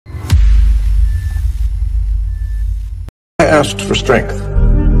I asked for strength,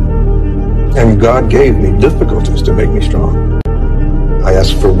 and God gave me difficulties to make me strong. I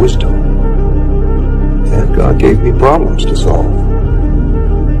asked for wisdom, and God gave me problems to solve.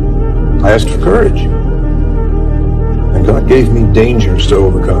 I asked for courage, and God gave me dangers to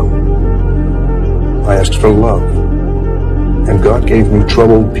overcome. I asked for love, and God gave me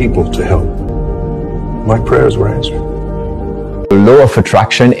troubled people to help. My prayers were answered. The law of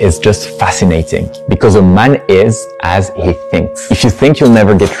attraction is just fascinating because a man is as he thinks. If you think you'll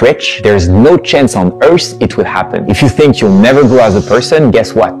never get rich, there's no chance on earth it will happen. If you think you'll never grow as a person,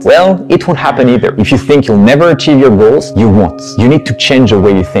 guess what? Well, it won't happen either. If you think you'll never achieve your goals, you won't. You need to change the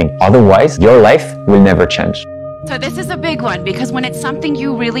way you think. Otherwise, your life will never change. So this is a big one because when it's something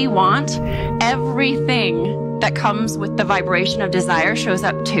you really want, everything that comes with the vibration of desire shows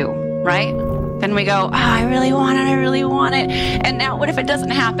up too, right? Then we go, oh, I really want it, I really want it. And now what if it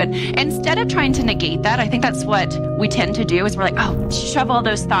doesn't happen? Instead of trying to negate that, I think that's what we tend to do is we're like, oh, shove all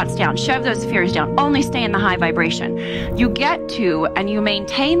those thoughts down, shove those fears down, only stay in the high vibration. You get to and you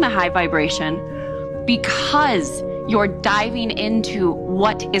maintain the high vibration because you're diving into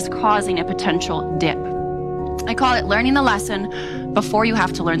what is causing a potential dip. I call it learning the lesson before you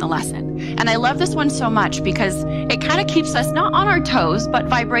have to learn the lesson. And I love this one so much because it kind of keeps us not on our toes, but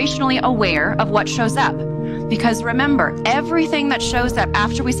vibrationally aware of what shows up. Because remember, everything that shows up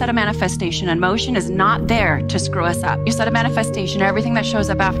after we set a manifestation in motion is not there to screw us up. You set a manifestation, everything that shows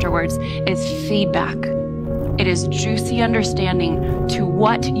up afterwards is feedback. It is juicy understanding to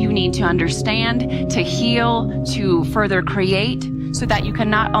what you need to understand, to heal, to further create, so that you can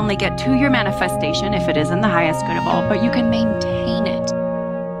not only get to your manifestation, if it is in the highest good of all, but you can maintain it.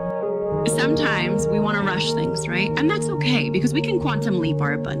 Sometimes we want to rush things, right? And that's okay, because we can quantum leap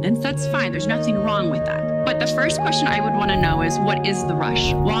our abundance. That's fine. There's nothing wrong with that. But the first question I would want to know is, what is the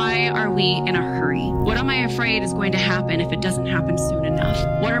rush? Why are we in a hurry? What am I afraid is going to happen if it doesn't happen soon enough?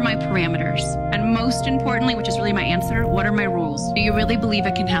 What are my parameters? And most importantly, which is really my answer, what are my rules? Do you really believe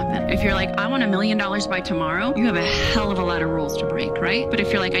it can happen? If you're like, I want $1 million by tomorrow, you have a hell of a lot of rules to break, right? But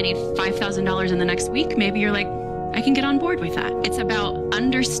if you're like, I need $5,000 in the next week, maybe you're like, I can get on board with that. It's about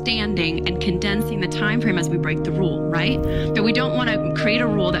understanding and condensing the time frame as we break the rule, right? That we don't want to create a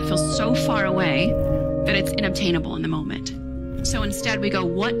rule that feels so far away that it's inobtainable in the moment. So instead we go,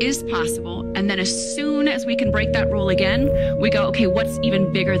 what is possible? And then as soon as we can break that rule again, we go, okay, what's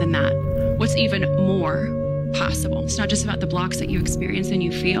even bigger than that? What's even more possible? It's not just about the blocks that you experience and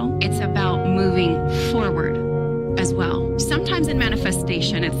you feel. It's about moving forward as well. Sometimes in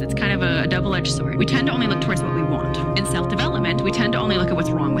manifestation, it's kind of a double-edged sword. We tend to only look towards what we want. In self-development, we tend to only look at what's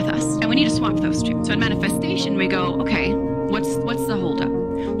wrong with us. And we need to swap those two. So in manifestation, we go, okay, what's the holdup?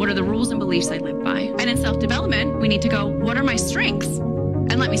 What are the rules and beliefs I live by? And in self-development, we need to go, what are my strengths?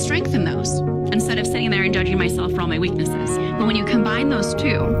 And let me strengthen those instead of sitting there and judging myself for all my weaknesses. But when you combine those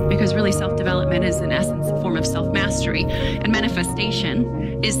two, because really self-development is in essence a form of self-mastery, and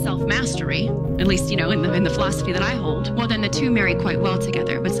manifestation is self-mastery, at least, you know, in the philosophy that I hold, well, then the two marry quite well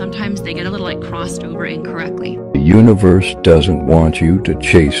together, but sometimes they get a little like crossed over incorrectly. The universe doesn't want you to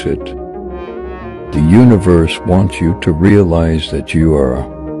chase it. The universe wants you to realize that you are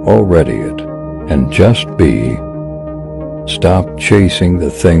already it, and just be. Stop chasing the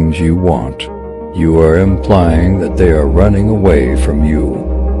things you want. You are implying that they are running away from you.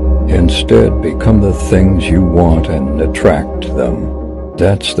 Instead, become the things you want and attract them.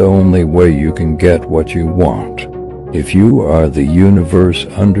 That's the only way you can get what you want. If you are the universe,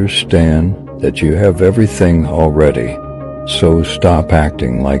 understand that you have everything already. So stop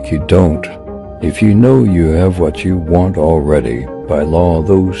acting like you don't. If you know you have what you want already, by law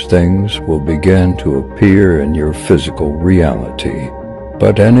those things will begin to appear in your physical reality.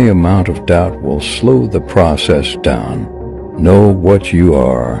 But any amount of doubt will slow the process down. Know what you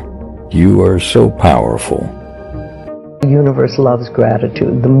are. You are so powerful. The universe loves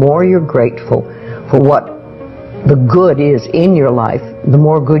gratitude. The more you're grateful for what the good is in your life, the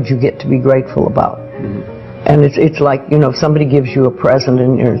more good you get to be grateful about. And it's like, you know, if somebody gives you a present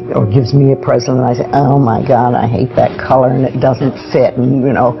or gives me a present and I say, oh my God, I hate that color and it doesn't fit, and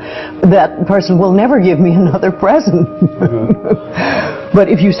you know, that person will never give me another present. But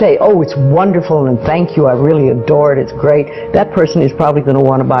if you say, oh, it's wonderful and thank you, I really adore it, it's great, that person is probably going to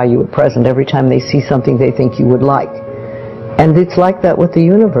want to buy you a present every time they see something they think you would like. And it's like that with the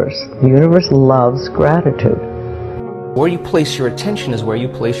universe. The universe loves gratitude. Where you place your attention is where you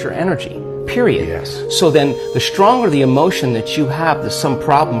place your energy. Period. Yes. So then the stronger the emotion that you have to some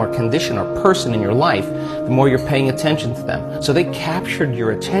problem or condition or person in your life, the more you're paying attention to them. So they captured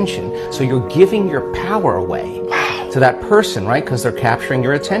your attention. So you're giving your power away to that person, right? Because they're capturing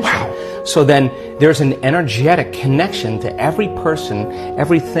your attention. So then there's an energetic connection to every person,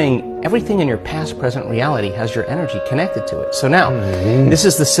 everything in your past, present reality has your energy connected to it. So now, this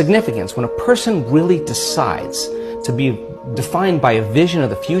is the significance. When a person really decides to be defined by a vision of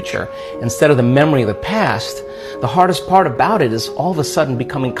the future instead of the memory of the past, the hardest part about it is all of a sudden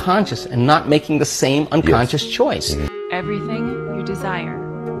becoming conscious and not making the same unconscious choice. Everything you desire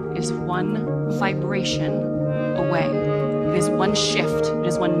is one vibration away. It is one shift. It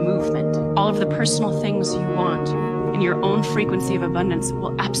is one movement. All of the personal things you want in your own frequency of abundance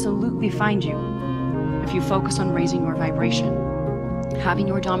will absolutely find you if you focus on raising your vibration, having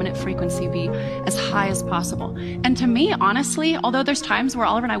your dominant frequency be as high as possible. And to me, honestly, although there's times where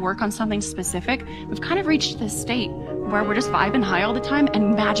Oliver and I work on something specific, we've kind of reached this state where we're just vibing high all the time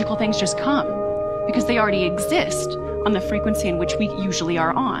and magical things just come because they already exist on the frequency in which we usually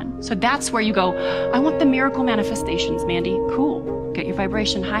are on. So that's where you go, I want the miracle manifestations, Mandy. Cool. Get your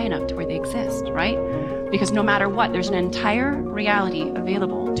vibration high enough to where they exist, right? Because no matter what, there's an entire reality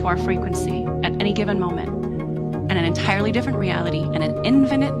available to our frequency at any given moment, and an entirely different reality and an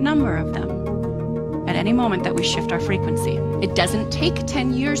infinite number of them at any moment that we shift our frequency. It doesn't take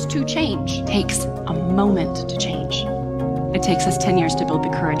 10 years to change. It takes a moment to change. It takes us 10 years to build the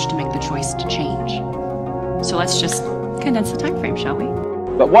courage to make the choice to change. So let's just condense the time frame, shall we?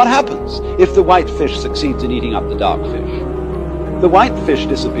 But what happens if the white fish succeeds in eating up the dark fish? The white fish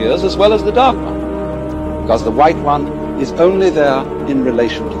disappears as well as the dark one, because the white one is only there in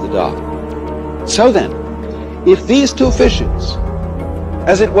relation to the dark. So then, if these two fishes,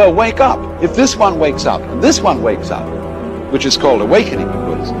 as it were, wake up, if this one wakes up and this one wakes up, which is called awakening in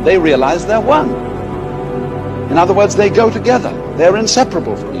Buddhism, they realize they're one. In other words, they go together. They're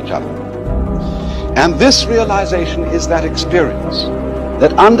inseparable from each other. And this realization is that experience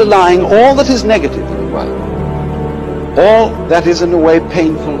that underlying all that is negative in the world, all that is in a way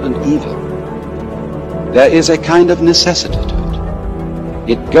painful and evil, there is a kind of necessity to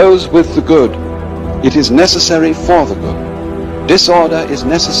it. It goes with the good. It is necessary for the good. Disorder is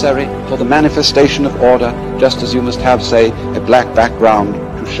necessary for the manifestation of order, just as you must have, say, a black background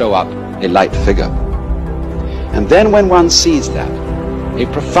to show up a light figure. And then when one sees that, a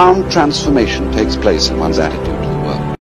profound transformation takes place in one's attitude.